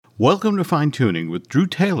Welcome to Fine Tuning with Drew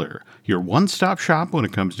Taylor, your one-stop shop when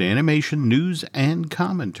it comes to animation, news, and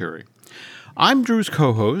commentary. I'm Drew's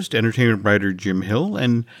co-host, entertainment writer Jim Hill,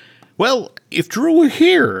 and, well, if Drew were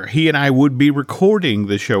here, he and I would be recording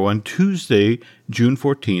the show on Tuesday, June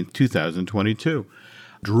 14th, 2022.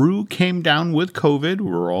 Drew came down with COVID.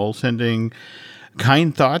 We're all sending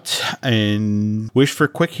kind thoughts and wish for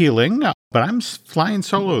quick healing, but I'm flying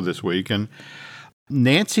solo this week, and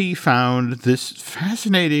Nancy found this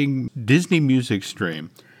fascinating Disney music stream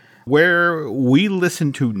where we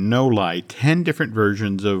listen to, no lie, 10 different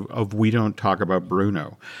versions of We Don't Talk About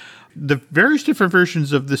Bruno. The various different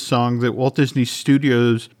versions of this song that Walt Disney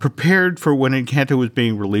Studios prepared for when Encanto was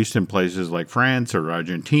being released in places like France or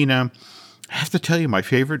Argentina. I have to tell you, my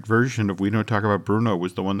favorite version of We Don't Talk About Bruno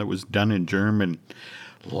was the one that was done in German.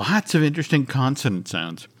 Lots of interesting consonant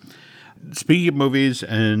sounds. Speaking of movies,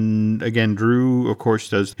 and again, Drew, of course,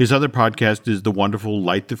 does his other podcast is the wonderful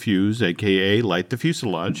Light the Fuse, a.k.a. Light the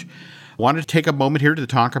Fuselage. Wanted to take a moment here to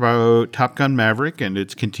talk about Top Gun Maverick and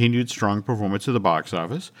its continued strong performance at the box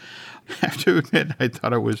office. I have to admit, I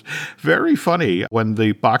thought it was very funny when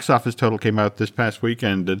the box office total came out this past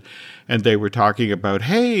weekend and they were talking about,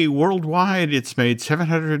 hey, worldwide it's made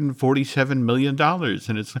 $747 million.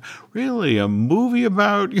 And it's really a movie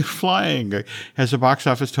about flying. Has a box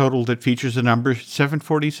office total that features the number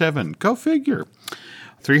 747. Go figure.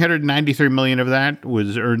 $393 million of that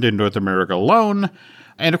was earned in North America alone.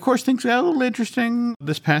 And of course, things got a little interesting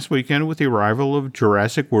this past weekend with the arrival of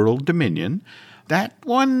Jurassic World Dominion. That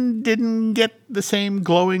one didn't get the same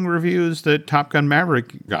glowing reviews that Top Gun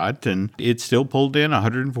Maverick got, and it still pulled in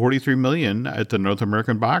 $143 million at the North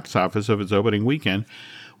American box office of its opening weekend,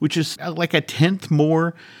 which is like a tenth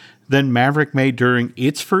more than Maverick made during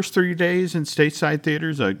its first 3 days in stateside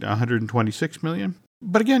theaters, $126 million.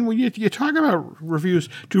 But again, when you talk about reviews,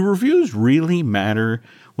 do reviews really matter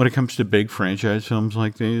when it comes to big franchise films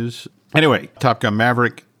like these? Anyway, Top Gun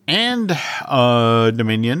Maverick and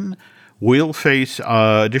Dominion will face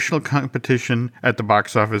additional competition at the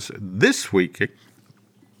box office this week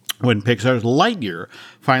when Pixar's Lightyear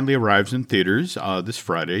finally arrives in theaters this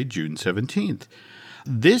Friday, June 17th.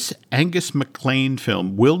 This Angus MacLane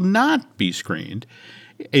film will not be screened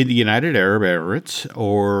in the United Arab Emirates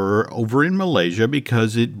or over in Malaysia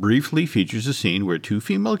because it briefly features a scene where two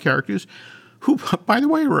female characters, who, by the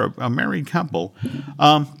way, are a married couple,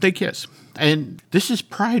 they kiss. And this is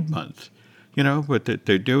Pride Month. But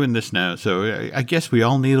they're doing this now, so I guess we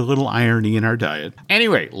all need a little irony in our diet.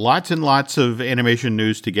 Anyway, lots and lots of animation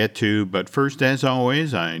news to get to, but first, as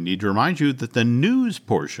always, I need to remind you that the news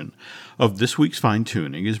portion of this week's Fine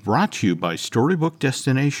Tuning is brought to you by Storybook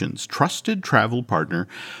Destinations, trusted travel partner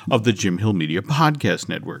of the Jim Hill Media Podcast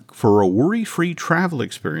Network. For a worry-free travel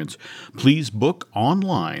experience, please book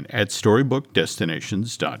online at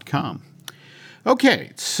StorybookDestinations.com. Okay,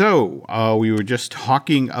 so we were just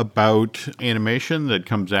talking about animation that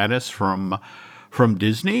comes at us from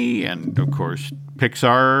Disney and, of course,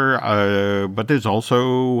 Pixar, but there's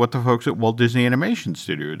also what the folks at Walt Disney Animation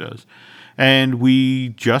Studio does. And we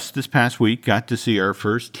just this past week got to see our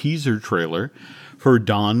first teaser trailer for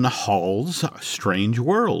Don Hall's Strange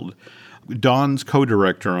World. Don's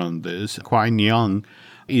co-director on this, Kwai Nyong,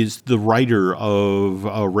 is the writer of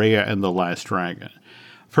Raya and the Last Dragon.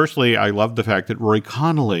 Firstly, I love the fact that Roy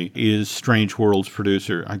Connolly is Strange World's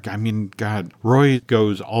producer. I mean, God, Roy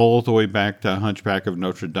goes all the way back to Hunchback of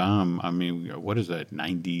Notre Dame. I mean, what is that,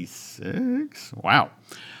 96? Wow.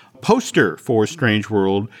 Poster for Strange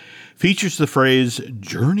World features the phrase,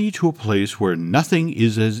 journey to a place where nothing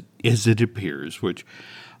is as it appears, which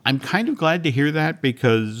I'm kind of glad to hear that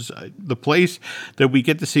because the place that we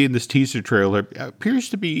get to see in this teaser trailer appears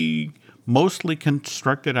to be mostly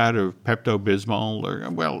constructed out of Pepto-Bismol,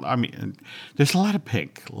 there's a lot of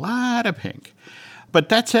pink. But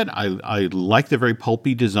that said, I like the very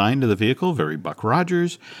pulpy design of the vehicle, very Buck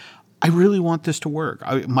Rogers. I really want this to work.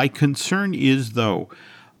 My concern is, though,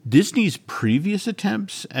 Disney's previous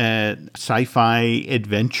attempts at sci-fi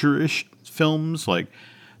adventure-ish films like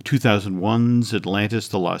 2001's Atlantis: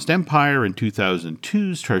 The Lost Empire and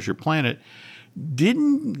 2002's Treasure Planet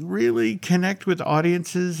didn't really connect with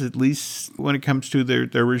audiences, at least when it comes to their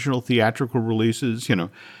original theatrical releases.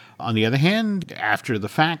 On the other hand, after the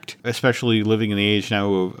fact, especially living in the age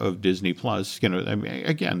now of Disney Plus,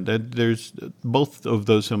 again, there's both of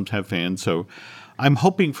those films have fans, so I'm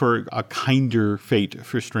hoping for a kinder fate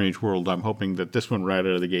for Strange World. I'm hoping that this one right out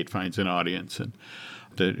of the gate finds an audience and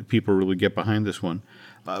that people really get behind this one.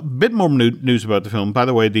 A bit more news about the film. By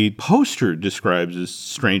the way, the poster describes this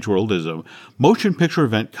Strange World as a motion picture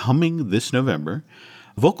event coming this November.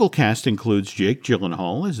 Vocal cast includes Jake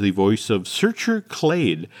Gyllenhaal as the voice of Searcher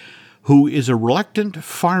Clade, who is a reluctant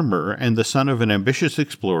farmer and the son of an ambitious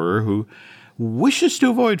explorer who wishes to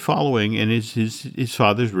avoid following in his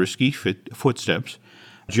father's risky footsteps.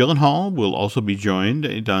 Gyllenhaal will also be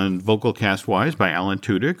joined on vocal cast-wise by Alan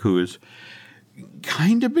Tudyk, who has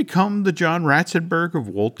kind of become the John Ratzenberg of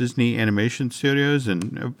Walt Disney Animation Studios.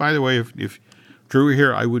 And by the way, if Drew were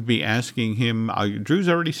here, I would be asking him. Drew's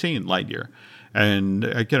already seen Lightyear, and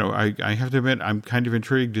I have to admit I'm kind of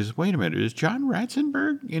intrigued. Wait a minute, is John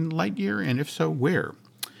Ratzenberg in Lightyear, and if so, where?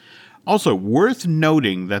 Also, worth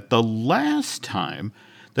noting that the last time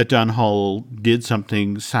that Don Hall did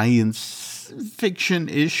something science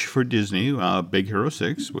fiction-ish for Disney, Big Hero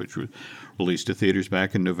 6, which was released to theaters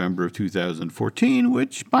back in November of 2014,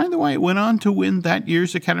 which, by the way, went on to win that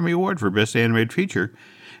year's Academy Award for Best Animated Feature.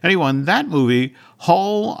 Anyway, in that movie,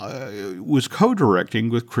 Hall was co-directing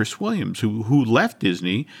with Chris Williams, who left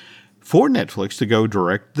Disney for Netflix to go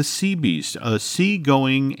direct The Sea Beast, a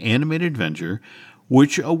sea-going animated adventure,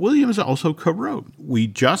 which Williams also co-wrote. We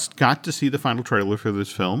just got to see the final trailer for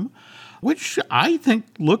this film, which I think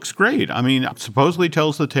looks great. I mean, it supposedly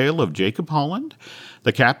tells the tale of Jacob Holland,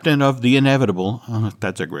 the captain of the Inevitable.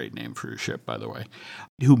 That's a great name for a ship, by the way,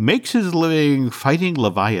 who makes his living fighting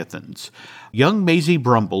leviathans. Young Maisie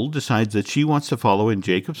Brumble decides that she wants to follow in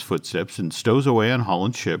Jacob's footsteps and stows away on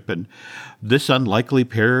Holland's ship, and this unlikely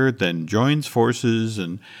pair then joins forces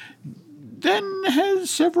and then has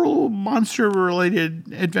several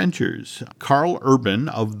monster-related adventures. Carl Urban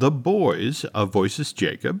of The Boys voices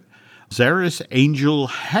Jacob, Zaris Angel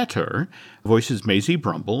Hatter voices Maisie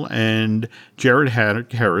Brumble, and Jared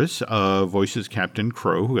Harris voices Captain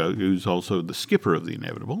Crow, who's also the skipper of the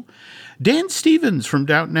Inevitable. Dan Stevens from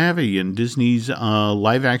Downton Abbey and Disney's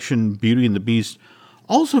live-action Beauty and the Beast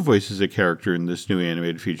also voices a character in this new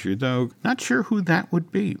animated feature, though not sure who that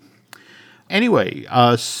would be. Anyway,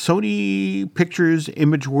 Sony Pictures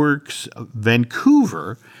Imageworks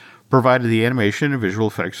Vancouver provided the animation and visual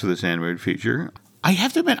effects for this animated feature. I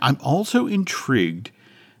have to admit, I'm also intrigued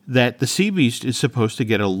that The Sea Beast is supposed to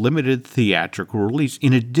get a limited theatrical release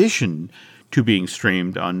in addition to being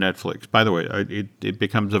streamed on Netflix. By the way, it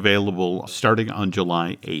becomes available starting on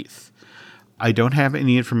July 8th. I don't have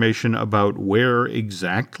any information about where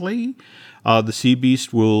exactly The Sea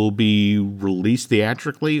Beast will be released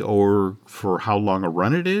theatrically or for how long a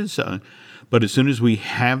run it is. But as soon as we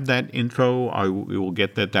have that info, we will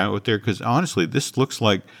get that out there, because honestly, this looks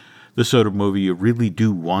like the sort of movie you really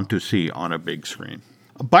do want to see on a big screen.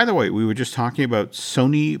 By the way, we were just talking about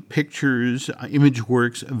Sony Pictures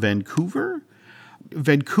Imageworks Vancouver.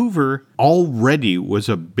 Vancouver already was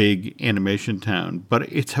a big animation town, but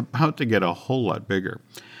it's about to get a whole lot bigger.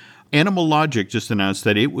 Animal Logic just announced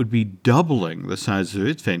that it would be doubling the size of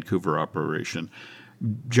its Vancouver operation,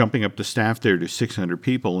 jumping up the staff there to 600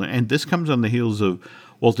 people. And this comes on the heels of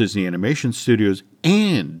Walt Disney Animation Studios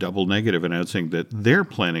and Double Negative announcing that they're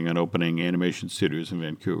planning on opening animation studios in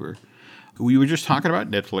Vancouver. We were just talking about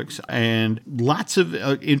Netflix, and lots of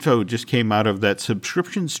info just came out of that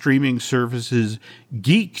subscription streaming services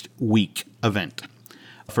Geek Week event.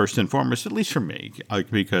 First and foremost, at least for me,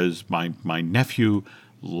 because my nephew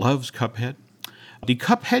loves Cuphead. The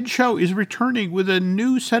Cuphead show is returning with a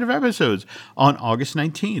new set of episodes on August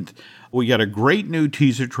 19th. We got a great new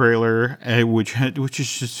teaser trailer, which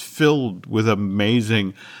is just filled with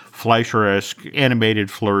amazing Fleischer-esque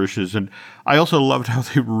animated flourishes. And I also loved how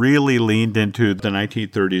they really leaned into the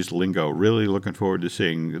 1930s lingo. Really looking forward to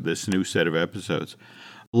seeing this new set of episodes.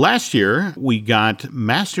 Last year, we got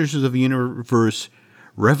Masters of the Universe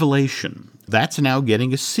Revelation. That's now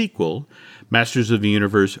getting a sequel, Masters of the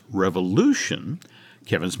Universe Revolution.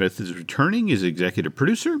 Kevin Smith is returning as executive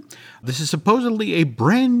producer. This is supposedly a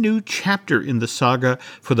brand new chapter in the saga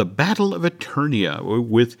for the Battle of Eternia,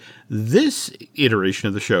 with this iteration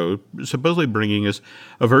of the show supposedly bringing us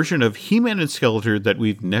a version of He-Man and Skeletor that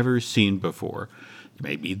we've never seen before.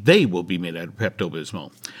 Maybe they will be made out of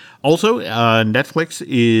Pepto-Bismol. Also, Netflix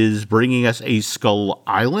is bringing us a Skull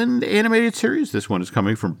Island animated series. This one is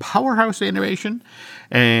coming from Powerhouse Animation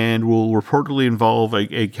and will reportedly involve a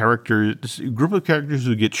group of characters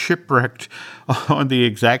who get shipwrecked on the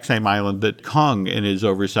exact same island that Kong and his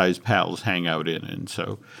oversized pals hang out in. And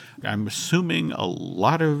so I'm assuming a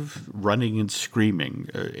lot of running and screaming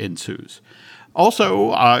ensues.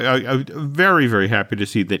 Also, I'm very, very happy to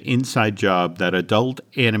see that Inside Job, that adult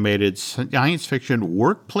animated science fiction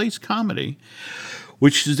workplace comedy,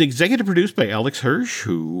 which is executive produced by Alex Hirsch,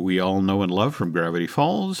 who we all know and love from Gravity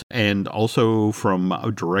Falls, and also from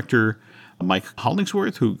director Mike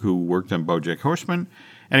Hollingsworth, who worked on BoJack Horseman,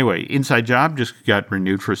 Anyway, Inside Job just got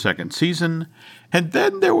renewed for a second season. And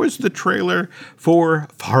then there was the trailer for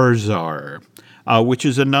Farzar, which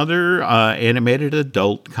is another animated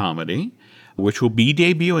adult comedy, which will be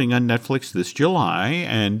debuting on Netflix this July.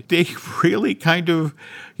 And they really kind of,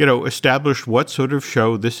 established what sort of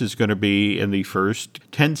show this is going to be in the first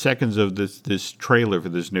 10 seconds of this trailer for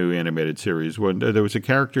this new animated series. When there was a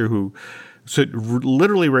character who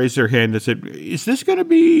literally raised their hand and said, is this going to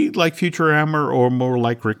be like Futurama or more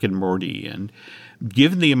like Rick and Morty? And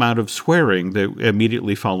given the amount of swearing that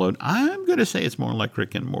immediately followed, I'm going to say it's more like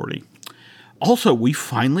Rick and Morty. Also, we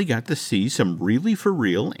finally got to see some really for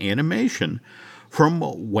real animation from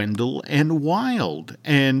Wendell and Wild.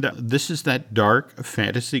 And this is that dark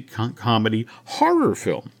fantasy comedy horror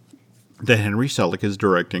film that Henry Selick is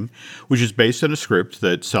directing, which is based on a script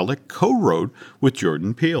that Selick co-wrote with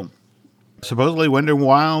Jordan Peele. Supposedly, Wendell and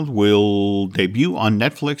Wild will debut on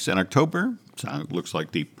Netflix in October. So it looks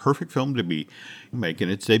like the perfect film to be making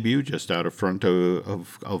its debut just out of front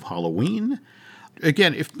of Halloween.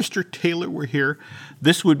 Again, if Mr. Taylor were here,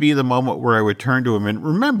 this would be the moment where I would turn to him. And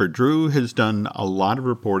remember, Drew has done a lot of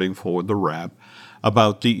reporting for The Wrap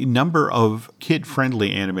about the number of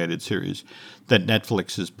kid-friendly animated series that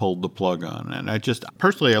Netflix has pulled the plug on. And I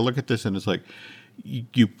look at this and it's like,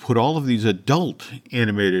 you put all of these adult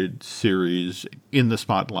animated series in the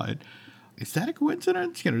spotlight. Is that a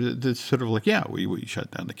coincidence? It's sort of like, yeah, we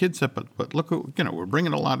shut down the kids stuff, but look, we're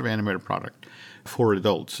bringing a lot of animated product for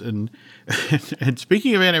adults. And and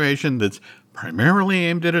speaking of animation that's primarily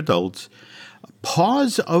aimed at adults,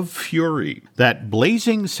 Paws of Fury, that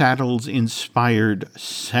Blazing Saddles inspired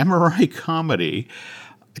samurai comedy,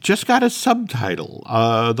 just got a subtitle,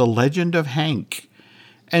 The Legend of Hank.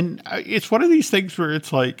 And it's one of these things where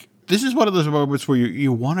it's like, this is one of those moments where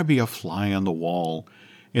you want to be a fly on the wall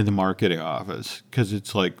in the marketing office, because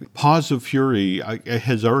it's like Paws of Fury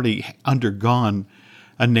has already undergone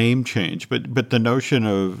a name change. But the notion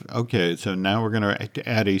of, okay, so now we're going to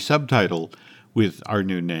add a subtitle with our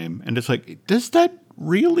new name. And it's like, does that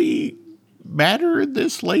really matter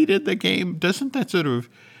this late in the game? Doesn't that sort of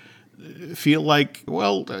feel like,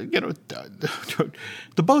 well, the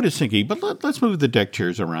boat is sinking, but let's move the deck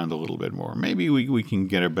chairs around a little bit more. Maybe we can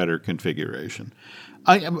get a better configuration.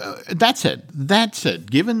 That said,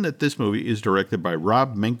 given that this movie is directed by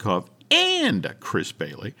Rob Minkoff and Chris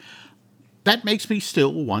Bailey, that makes me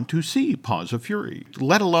still want to see Paws of Fury,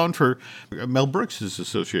 let alone for Mel Brooks'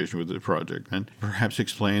 association with the project, and perhaps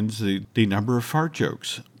explains the number of fart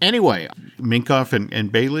jokes. Anyway, Minkoff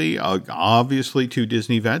and Bailey are obviously two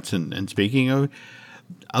Disney vets, and speaking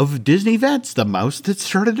of Disney vets, the mouse that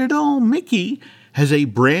started it all, Mickey, has a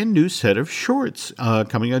brand new set of shorts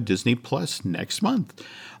coming on Disney Plus next month.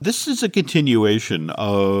 This is a continuation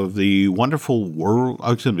of the wonderful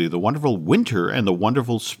the wonderful winter and the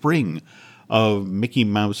wonderful spring of Mickey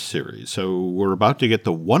Mouse series. So we're about to get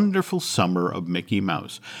the wonderful summer of Mickey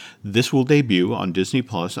Mouse. This will debut on Disney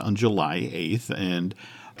Plus on July 8th, and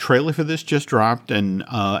trailer for this just dropped. And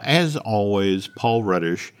as always, Paul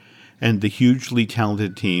Reddish and the hugely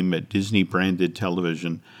talented team at Disney Branded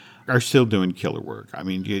Television are still doing killer work. I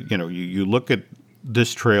mean, you look at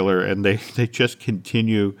this trailer and they just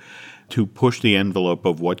continue to push the envelope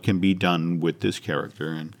of what can be done with this character.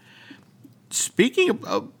 And speaking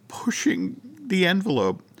of pushing the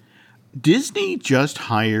envelope, Disney just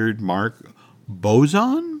hired Mark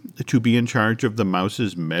Bozon to be in charge of the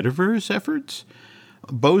Mouse's metaverse efforts.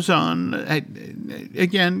 Bozon,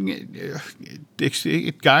 again,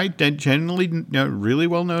 a guy that generally really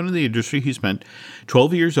well known in the industry. He spent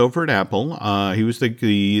 12 years over at Apple. He was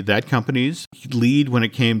that company's lead when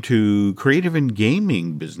it came to creative and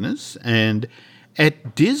gaming business. And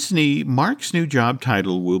at Disney, Mark's new job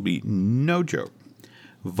title will be no joke: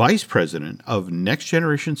 Vice President of Next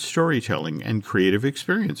Generation Storytelling and Creative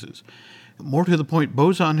Experiences. More to the point,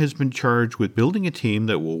 Bozon has been charged with building a team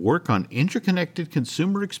that will work on interconnected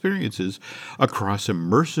consumer experiences across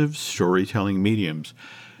immersive storytelling mediums.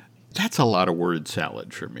 That's a lot of word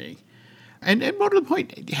salad for me. And more to the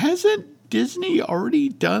point, hasn't Disney already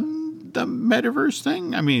done the metaverse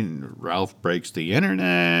thing? I mean, Ralph Breaks the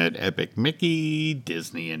Internet, Epic Mickey,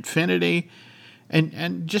 Disney Infinity.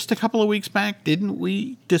 And just a couple of weeks back, didn't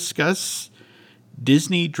we discuss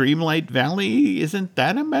Disney Dreamlight Valley? Isn't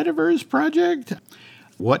that a metaverse project?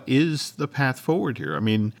 What is the path forward here? I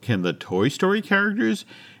mean, can the Toy Story characters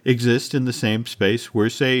exist in the same space where,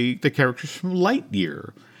 say, the characters from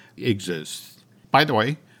Lightyear exist? By the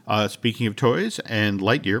way, speaking of toys and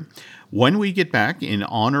Lightyear, when we get back, in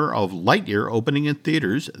honor of Lightyear opening in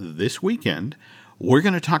theaters this weekend, we're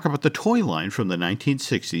going to talk about the toy line from the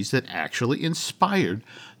 1960s that actually inspired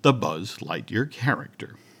the Buzz Lightyear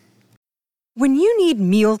character. When you need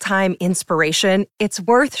mealtime inspiration, it's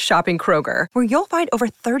worth shopping Kroger, where you'll find over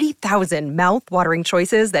 30,000 mouth-watering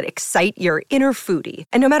choices that excite your inner foodie.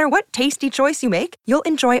 And no matter what tasty choice you make, you'll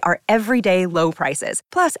enjoy our everyday low prices,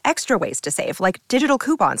 plus extra ways to save, like digital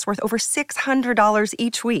coupons worth over $600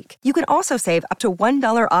 each week. You can also save up to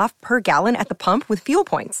 $1 off per gallon at the pump with fuel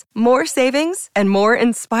points. More savings and more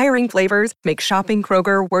inspiring flavors make shopping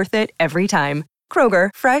Kroger worth it every time. Kroger,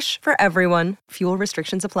 fresh for everyone. Fuel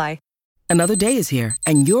restrictions apply. Another day is here,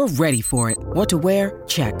 and you're ready for it. What to wear?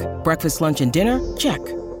 Check. Breakfast, lunch, and dinner? Check.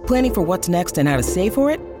 Planning for what's next and how to save for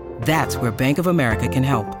it? That's where Bank of America can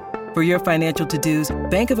help. For your financial to-dos,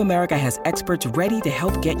 Bank of America has experts ready to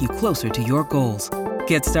help get you closer to your goals.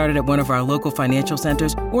 Get started at one of our local financial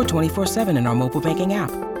centers or 24/7 in our mobile banking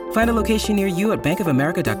app. Find a location near you at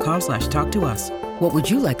bankofamerica.com/talktous. What would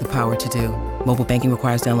you like the power to do? Mobile banking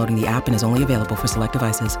requires downloading the app and is only available for select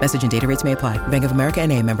devices. Message and data rates may apply. Bank of America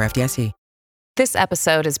N.A., member FDIC. This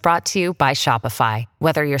episode is brought to you by Shopify.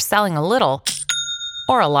 Whether you're selling a little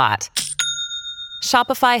or a lot,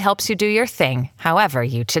 Shopify helps you do your thing, however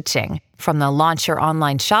you cha-ching. From the launch your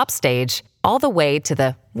online shop stage, all the way to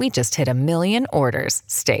the we just hit 1 million orders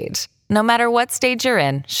stage. No matter what stage you're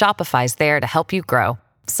in, Shopify's there to help you grow.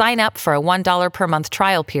 Sign up for a $1 per month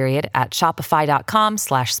trial period at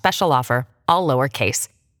shopify.com/special offer, all lowercase.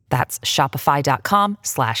 That's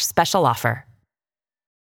shopify.com/special offer.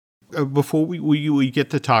 Before we get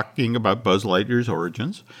to talking about Buzz Lightyear's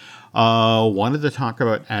origins, wanted to talk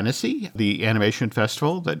about Annecy, the animation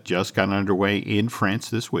festival that just got underway in France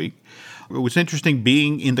this week. It was interesting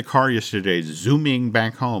being in the car yesterday, zooming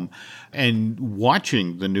back home, and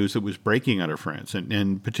watching the news that was breaking out of France.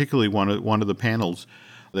 And particularly one of the panels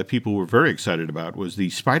that people were very excited about was the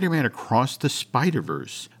Spider-Man Across the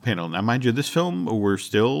Spider-Verse panel. Now, mind you, this film, we're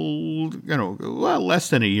still, less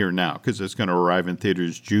than a year now, because it's going to arrive in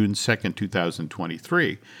theaters June 2nd,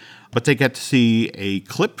 2023. But they got to see a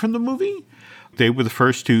clip from the movie. They were the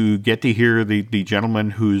first to get to hear the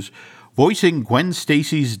gentleman who's voicing Gwen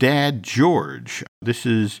Stacy's dad, George. This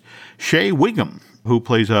is Shea Whigham, who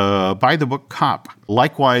plays a by-the-book cop.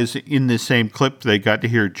 Likewise, in this same clip, they got to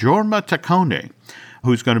hear Jorma Taccone,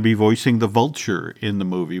 who's going to be voicing the Vulture in the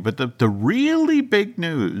movie. But the really big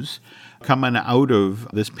news coming out of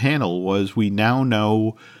this panel was we now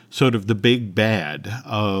know sort of the big bad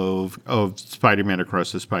of Spider-Man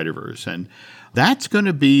Across the Spider-Verse. And that's going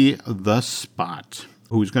to be the Spot,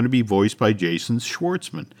 who's going to be voiced by Jason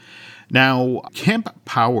Schwartzman. Now, Kemp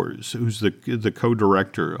Powers, who's the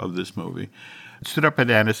co-director of this movie, stood up at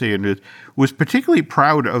Annecy and was particularly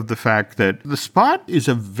proud of the fact that the Spot is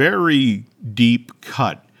a very deep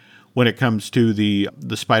cut when it comes to the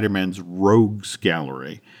Spider-Man's Rogues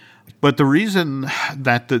Gallery. But the reason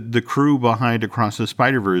that the crew behind Across the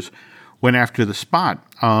Spider-Verse went after the Spot,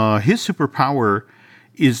 his superpower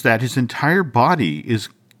is that his entire body is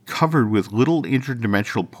covered with little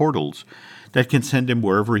interdimensional portals that can send him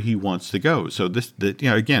wherever he wants to go. So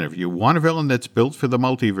again, if you want a villain that's built for the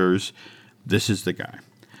multiverse, this is the guy.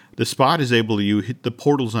 The Spot is able to hit the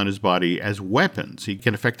portals on his body as weapons. He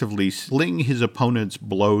can effectively sling his opponent's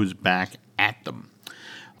blows back at them.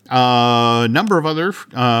 A number of other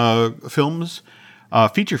films,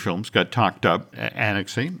 feature films, got talked up at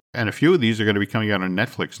Annecy, and a few of these are going to be coming out on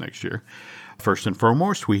Netflix next year. First and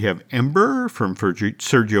foremost, we have Ember from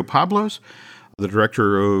Sergio Pablos, the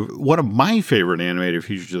director of one of my favorite animated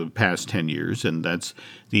features of the past 10 years, and that's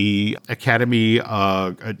the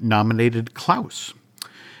Academy-nominated Klaus.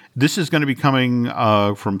 This is going to be coming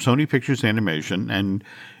from Sony Pictures Animation, and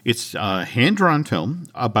it's a hand-drawn film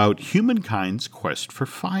about humankind's quest for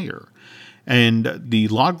fire. And the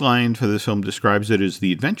logline for this film describes it as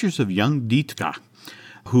the adventures of young Ditka,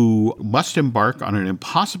 who must embark on an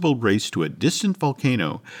impossible race to a distant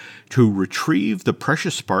volcano to retrieve the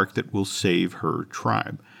precious spark that will save her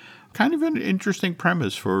tribe. Kind of an interesting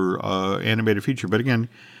premise for animated feature, but again,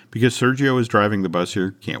 because Sergio is driving the bus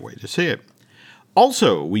here, can't wait to see it.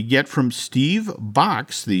 Also, we get from Steve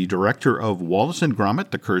Box, the director of Wallace and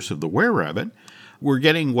Gromit, The Curse of the Were-Rabbit, we're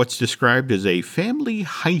getting what's described as a family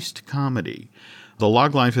heist comedy. The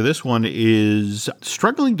logline for this one is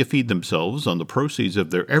struggling to feed themselves on the proceeds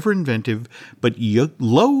of their ever-inventive but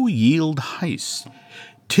low-yield heists.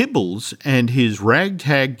 Tibbles and his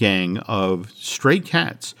ragtag gang of stray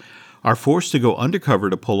cats are forced to go undercover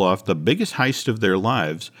to pull off the biggest heist of their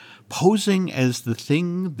lives, posing as the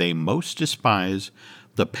thing they most despise,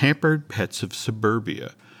 the pampered pets of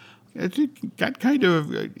suburbia.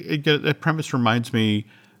 That premise reminds me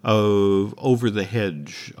of Over the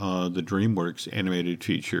Hedge, the DreamWorks animated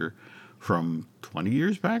feature from 20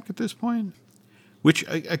 years back at this point, which,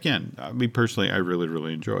 again, me personally, I really,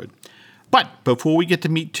 really enjoyed. But before we get to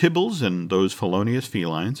meet Tibbles and those felonious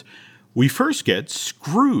felines, we first get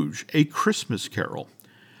Scrooge, A Christmas Carol.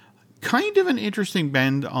 Kind of an interesting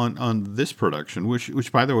bend on this production,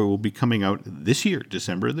 which, by the way, will be coming out this year,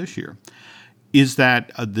 December of this year, is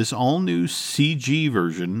that this all-new CG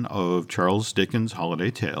version of Charles Dickens'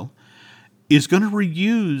 Holiday Tale is going to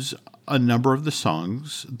reuse a number of the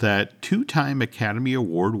songs that two-time Academy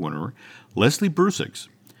Award winner Leslie Bruce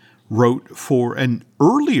wrote for an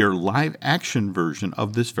earlier live-action version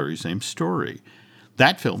of this very same story.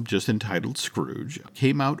 That film, just entitled Scrooge,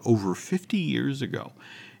 came out over 50 years ago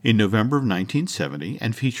in November of 1970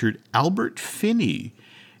 and featured Albert Finney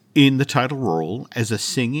in the title role as a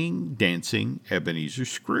singing, dancing Ebenezer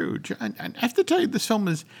Scrooge. And I have to tell you, this film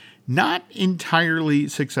is not entirely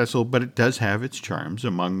successful, but it does have its charms,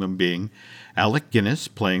 among them being Alec Guinness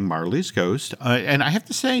playing Marley's ghost. And I have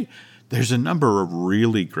to say, there's a number of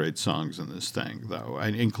really great songs in this thing, though,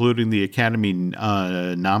 including the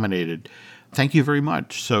Academy-nominated Thank You Very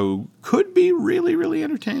Much. So could be really, really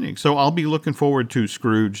entertaining. So I'll be looking forward to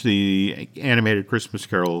Scrooge, the animated Christmas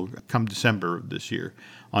Carol, come December of this year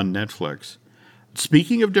on Netflix.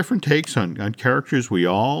 Speaking of different takes on characters we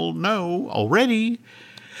all know already,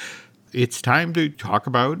 it's time to talk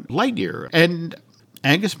about Lightyear. And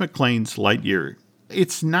Angus MacLane's Lightyear.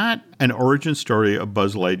 It's not an origin story of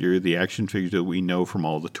Buzz Lightyear, the action figure that we know from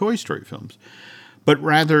all the Toy Story films, but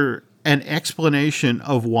rather an explanation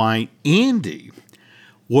of why Andy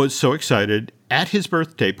was so excited at his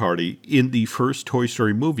birthday party in the first Toy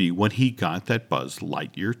Story movie when he got that Buzz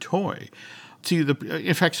Lightyear toy. See,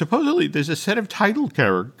 in fact, supposedly there's a set of title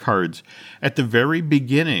cards at the very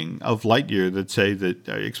beginning of Lightyear that say that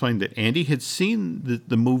explain that Andy had seen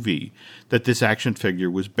the movie that this action figure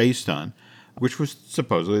was based on, which was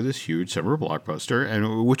supposedly this huge summer blockbuster,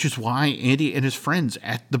 and which is why Andy and his friends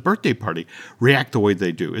at the birthday party react the way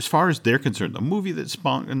they do. As far as they're concerned, the movie that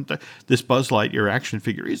spawned this Buzz Lightyear action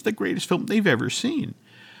figure is the greatest film they've ever seen.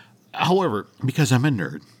 However, because I'm a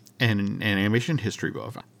nerd and an animation history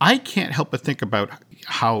buff, I can't help but think about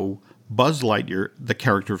how Buzz Lightyear, the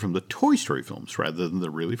character from the Toy Story films, rather than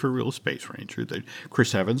the really for real Space Ranger that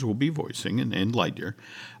Chris Evans will be voicing in Lightyear,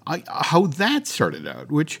 how that started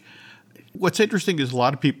out, which... What's interesting is a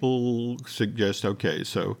lot of people suggest, okay,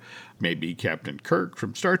 so maybe Captain Kirk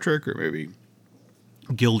from Star Trek, or maybe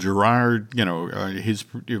Gil Gerard, his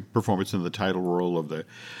performance in the title role of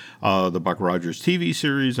the Buck Rogers TV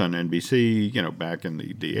series on NBC, back in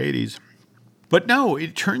the 80s. But no,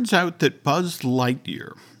 it turns out that Buzz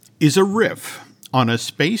Lightyear is a riff on a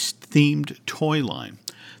space-themed toy line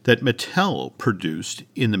that Mattel produced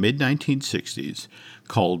in the mid-1960s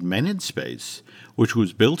called Men in Space, which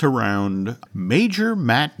was built around Major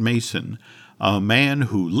Matt Mason, a man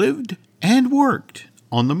who lived and worked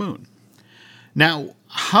on the moon. Now,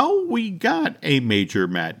 how we got a Major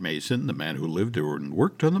Matt Mason, the man who lived and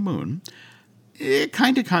worked on the moon,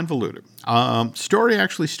 kind of convoluted. Story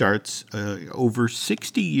actually starts over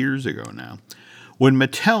 60 years ago now, when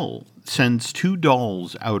Mattel sends two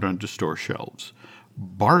dolls out onto store shelves,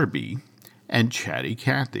 Barbie and Chatty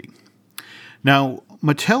Cathy. Now,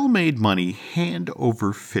 Mattel made money hand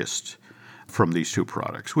over fist from these two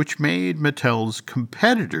products, which made Mattel's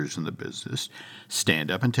competitors in the business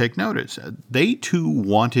stand up and take notice. They too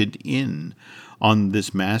wanted in on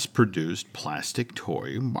this mass-produced plastic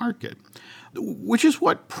toy market, which is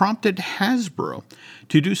what prompted Hasbro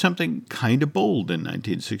to do something kind of bold in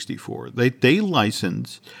 1964. They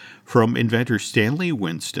licensed from inventor Stanley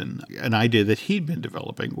Winston an idea that he'd been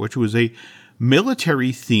developing, which was a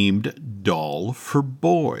military-themed doll for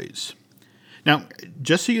boys. Now,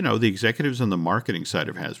 just so you know, the executives on the marketing side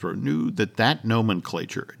of Hasbro knew that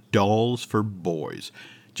nomenclature, dolls for boys,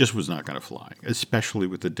 just was not going to fly, especially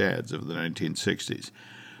with the dads of the 1960s,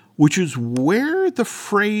 which is where the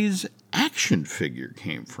phrase action figure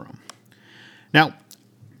came from. Now,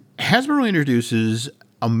 Hasbro introduces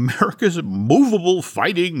America's movable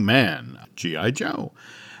fighting man, G.I. Joe.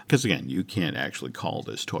 Because, again, you can't actually call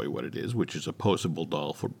this toy what it is, which is a posable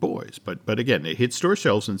doll for boys. But again, it hit store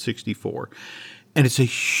shelves in 1964, and it's a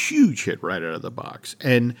huge hit right out of the box.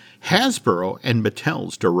 And Hasbro and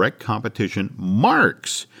Mattel's direct competition,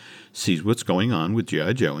 Marx, sees what's going on with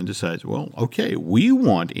G.I. Joe and decides, well, okay, we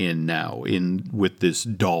want in now with this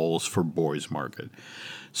dolls for boys market.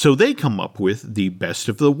 So they come up with the Best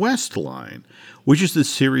of the West line, which is the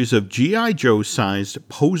series of G.I. Joe-sized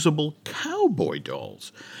posable cowboy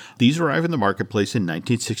dolls. These arrive in the marketplace in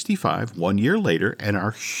 1965, 1 year later, and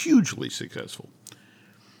are hugely successful.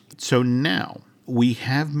 So now we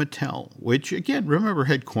have Mattel, which, again, remember,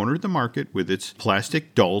 had cornered the market with its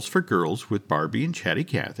plastic dolls for girls with Barbie and Chatty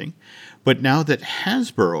Cathy. But now that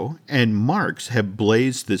Hasbro and Marx have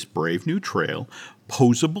blazed this brave new trail,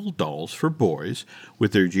 posable dolls for boys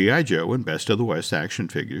with their G.I. Joe and Best of the West action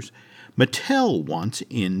figures, Mattel wants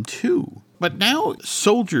in too. But now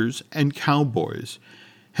soldiers and cowboys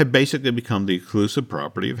have basically become the exclusive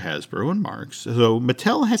property of Hasbro and Marx. So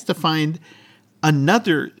Mattel has to find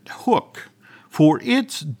another hook for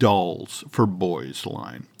its dolls for boys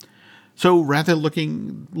line. So rather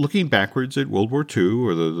looking backwards at World War II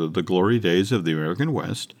or the glory days of the American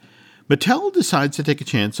West, Mattel decides to take a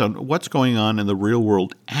chance on what's going on in the real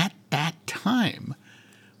world at that time,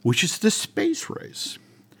 which is the space race.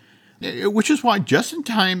 Which is why, just in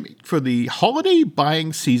time for the holiday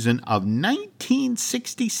buying season of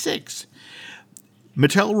 1966,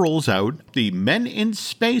 Mattel rolls out the Men in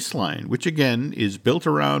Space line, which again is built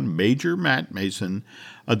around Major Matt Mason,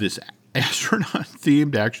 this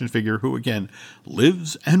astronaut-themed action figure who again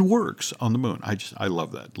lives and works on the moon. I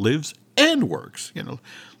love that. Lives and works.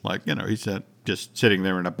 He's not just sitting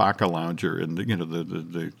there in a Baca lounger in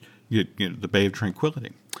the Bay of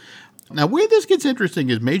Tranquility. Now, where this gets interesting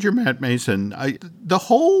is Major Matt Mason. The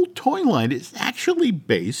whole toy line is actually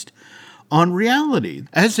based on reality,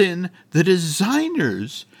 as in the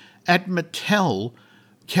designers at Mattel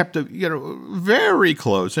kept very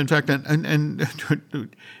close. In fact, and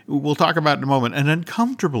we'll talk about in a moment, an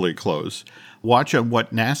uncomfortably close watch on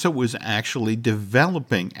what NASA was actually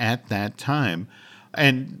developing at that time.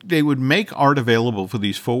 And they would make art available for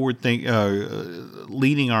these leading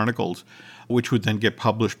articles, which would then get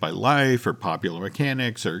published by Life or Popular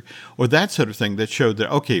Mechanics or that sort of thing that showed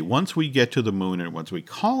that, okay, once we get to the moon and once we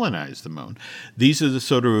colonize the moon, these are the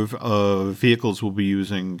sort of vehicles we'll be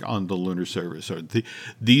using on the lunar surface, or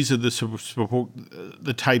these are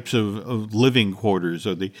the types of living quarters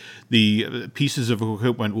or the pieces of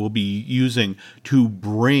equipment we'll be using to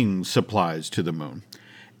bring supplies to the moon.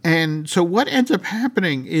 And so what ends up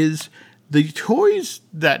happening is the toys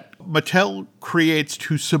that Mattel creates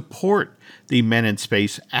to support the Men in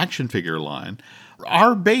Space action figure line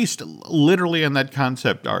are based literally on that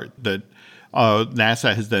concept art that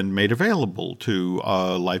NASA has then made available to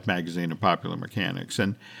Life magazine and Popular Mechanics.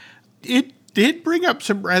 And it did bring up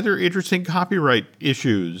some rather interesting copyright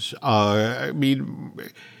issues. Mattel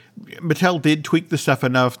did tweak the stuff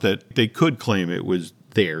enough that they could claim it was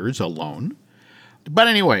theirs alone. But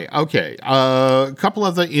anyway, okay, a couple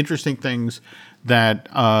of the interesting things that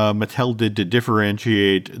Mattel did to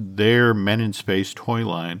differentiate their Men in Space toy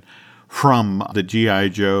line from the G.I.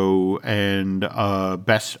 Joe and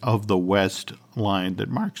Best of the West line that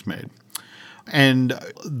Marx made. And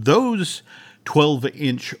those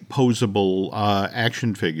 12-inch posable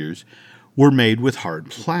action figures were made with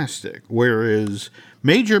hard plastic, whereas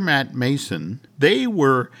Major Matt Mason, they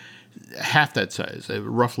were half that size,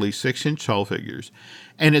 roughly 6-inch tall figures.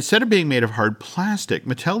 And instead of being made of hard plastic,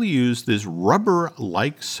 Mattel used this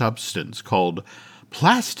rubber-like substance called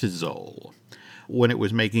Plastizol when it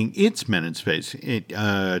was making its Men in Space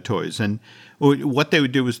toys. And what they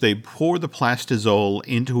would do is they pour the Plastizol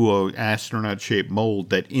into an astronaut-shaped mold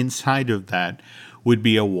that inside of that would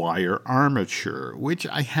be a wire armature, which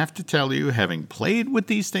I have to tell you, having played with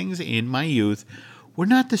these things in my youth, were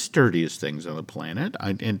not the sturdiest things on the planet.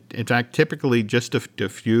 In fact, typically just a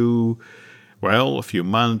few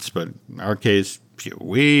months, but in our case, a few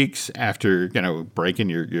weeks after, breaking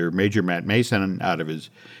your Major Matt Mason out of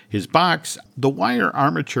his box, the wire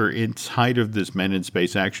armature inside of this Men in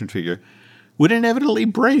Space action figure would inevitably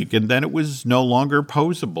break, and then it was no longer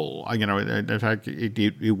posable. In fact,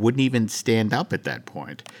 it wouldn't even stand up at that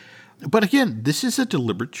point. But again, this is a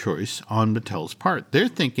deliberate choice on Mattel's part. Their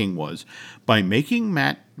thinking was, by making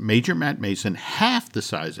Major Matt Mason half the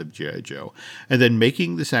size of G.I. Joe, and then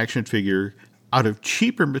making this action figure out of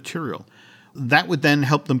cheaper material, that would then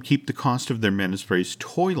help them keep the cost of their Men in Space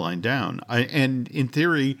toy line down. And in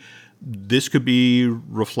theory, this could be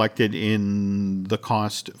reflected in the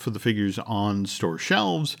cost for the figures on store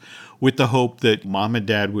shelves, with the hope that Mom and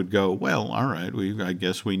Dad would go, well, all right, I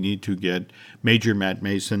guess we need to get Major Matt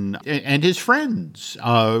Mason and his friends,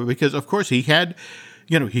 because, of course, he had,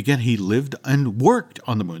 he lived and worked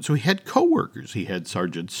on the moon, so he had coworkers. He had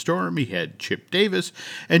Sergeant Storm, he had Chip Davis,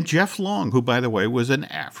 and Jeff Long, who, by the way, was an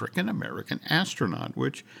African-American astronaut,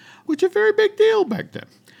 which a very big deal back then.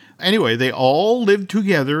 Anyway, they all lived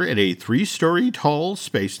together at a 3-story tall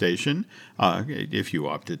space station, if you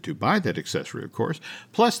opted to buy that accessory, of course.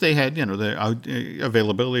 Plus, they had, the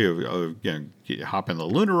availability of hop in the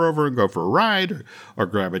lunar rover and go for a ride, or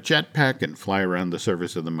grab a jetpack and fly around the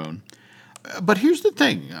surface of the moon. But here's the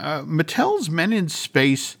thing. Mattel's Men in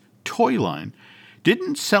Space toy line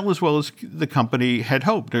didn't sell as well as the company had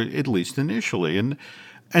hoped, at least initially. And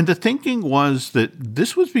the thinking was that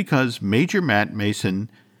this was because Major Matt Mason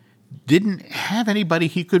didn't have anybody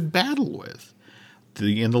he could battle with.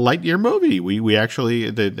 In the Lightyear movie, we actually,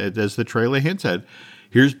 as the trailer hints at,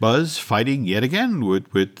 here's Buzz fighting yet again with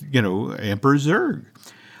Emperor Zurg.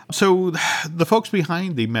 So the folks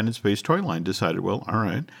behind the Men in Space toy line decided, well, all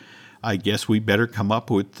right, I guess we better come up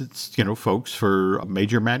with, folks for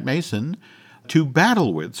Major Matt Mason to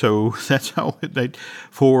battle with. So that's how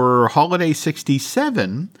for Holiday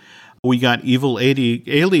 67, we got evil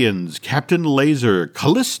aliens, Captain Laser,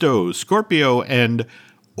 Callisto, Scorpio, and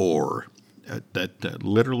Or.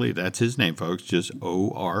 Literally, that's his name, folks, just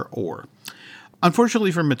O-R.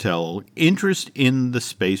 Unfortunately for Mattel, interest in the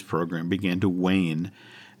space program began to wane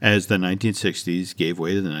as the 1960s gave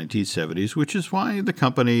way to the 1970s, which is why the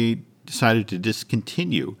company decided to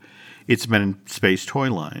discontinue its Men in Space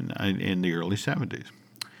toy line in the early 70s.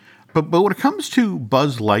 But when it comes to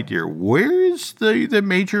Buzz Lightyear, where's the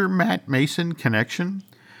Major Matt Mason connection?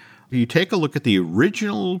 You take a look at the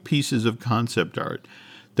original pieces of concept art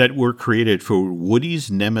that were created for Woody's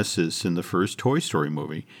nemesis in the first Toy Story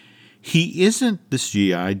movie. He isn't this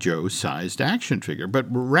G.I. Joe-sized action figure, but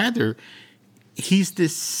rather he's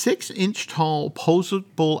this 6-inch tall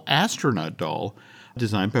posable astronaut doll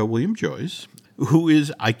designed by William Joyce, who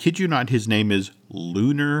is, I kid you not, his name is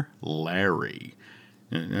Lunar Larry.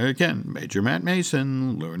 And again, Major Matt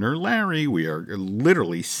Mason, Lunar Larry. We are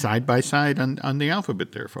literally side by side on the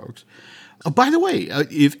alphabet there, folks. By the way,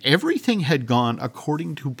 if everything had gone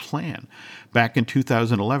according to plan back in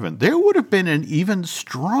 2011, there would have been an even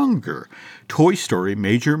stronger Toy Story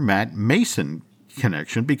Major Matt Mason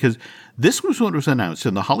connection, because this was what was announced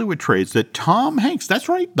in the Hollywood trades that Tom Hanks, that's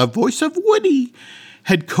right, the voice of Woody,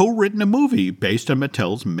 had co-written a movie based on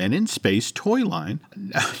Mattel's Men in Space toy line.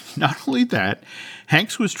 Not only that,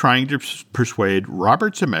 Hanks was trying to persuade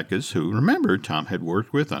Robert Zemeckis, who, remember, Tom had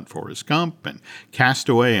worked with on Forrest Gump and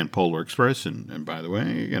Castaway and Polar Express, and by the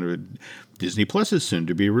way, Disney Plus's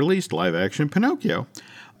soon-to-be-released live-action Pinocchio.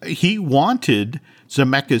 He wanted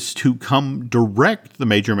Zemeckis to come direct the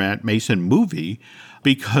Major Matt Mason movie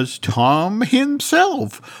because Tom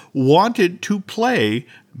himself wanted to play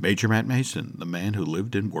Major Matt Mason, the man who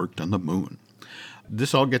lived and worked on the moon.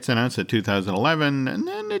 This all gets announced in 2011, and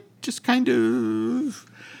then it just kind of,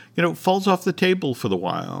 falls off the table for the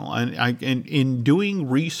while. And in doing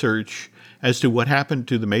research as to what happened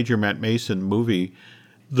to the Major Matt Mason movie,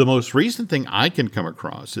 the most recent thing I can come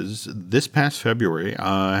across is this past February,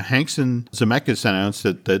 Hanks and Zemeckis announced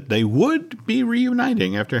that they would be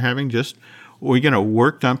reuniting after having just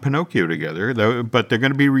worked on Pinocchio together, but they're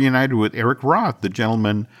going to be reunited with Eric Roth, the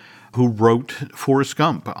gentleman who wrote Forrest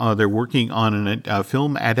Gump. They're working on a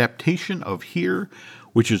film adaptation of Here,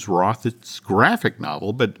 which is Roth's graphic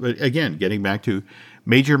novel. But again, getting back to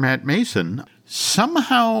Major Matt Mason,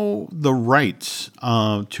 somehow the rights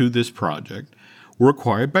to this project were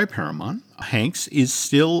acquired by Paramount. Hanks is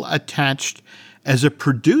still attached as a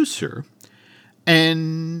producer.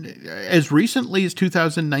 And as recently as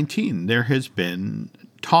 2019, there has been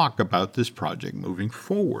talk about this project moving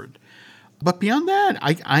forward. But beyond that,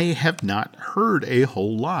 I have not heard a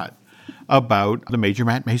whole lot about the Major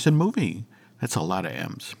Matt Mason movie. That's a lot of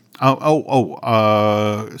M's.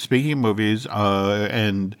 Speaking of movies,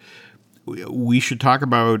 and we should talk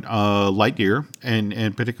about Lightyear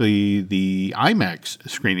and particularly the IMAX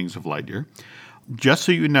screenings of Lightyear. Just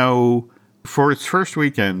so you know, for its first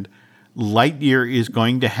weekend, Lightyear is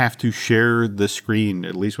going to have to share the screen,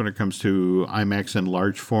 at least when it comes to IMAX and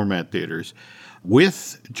large format theaters,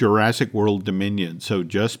 with Jurassic World Dominion. So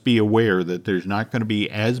just be aware that there's not going to be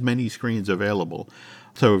as many screens available.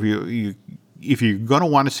 So if you're going to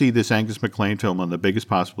want to see this Angus MacLane film on the biggest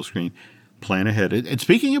possible screen, plan ahead. And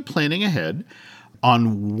speaking of planning ahead,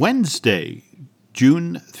 on Wednesday,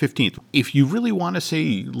 June 15th, if you really want to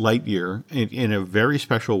see Lightyear in a very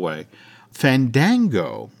special way,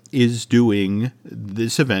 Fandango is doing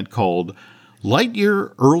this event called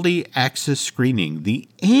Lightyear Early Access Screening, the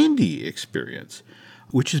Andy Experience,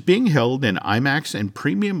 which is being held in IMAX and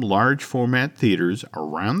premium large format theaters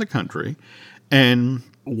around the country. And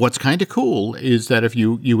what's kind of cool is that if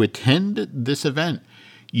you attend this event,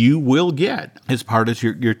 you will get, as part of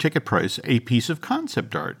your ticket price, a piece of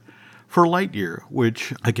concept art for Lightyear,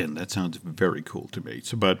 which, again, that sounds very cool to me.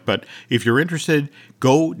 So, but if you're interested,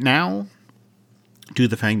 go now to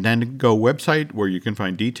the Fandango website where you can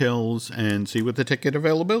find details and see what the ticket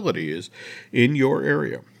availability is in your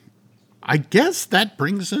area. I guess that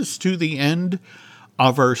brings us to the end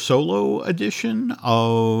of our solo edition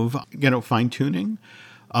of, fine-tuning.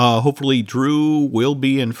 Hopefully Drew will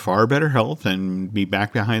be in far better health and be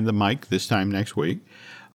back behind the mic this time next week.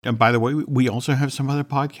 And by the way, we also have some other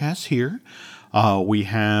podcasts here. We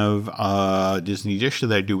have Disney Dish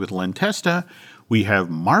that I do with Len Testa. We have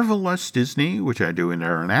Marvelous Disney, which I do with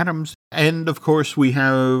Aaron Adams. And, of course, we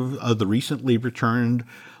have the recently returned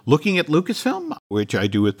Looking at Lucasfilm, which I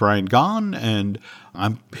do with Brian Gaughan. And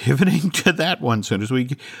I'm pivoting to that one as soon as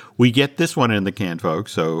we get this one in the can,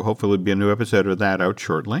 folks. So hopefully there'll be a new episode of that out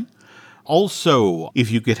shortly. Also,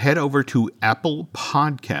 if you could head over to Apple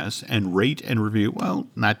Podcasts and rate and review, well,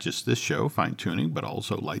 not just this show, Fine Tuning, but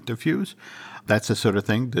also Light Diffuse. That's the sort of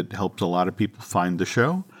thing that helps a lot of people find the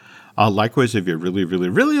show. Likewise, if you really, really,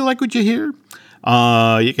 really like what you hear,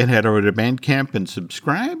 you can head over to Bandcamp and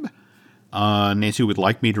subscribe. Nancy would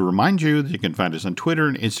like me to remind you that you can find us on Twitter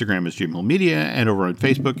and Instagram as Jim Hill Media, and over on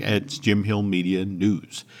Facebook at Jim Hill Media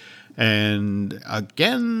News. And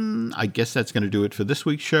again, I guess that's going to do it for this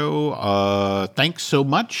week's show. Thanks so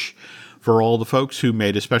much for all the folks who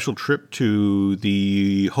made a special trip to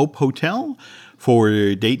the Hope Hotel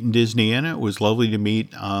for Dayton Disneyana. It was lovely to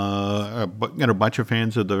meet a bunch of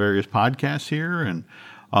fans of the various podcasts here, and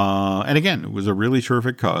again, it was a really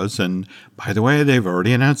terrific cause. And by the way, they've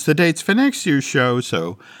already announced the dates for next year's show,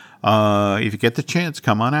 so if you get the chance,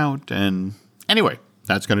 come on out. And anyway,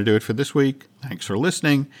 that's going to do it for this week. Thanks for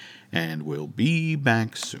listening, and we'll be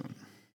back soon.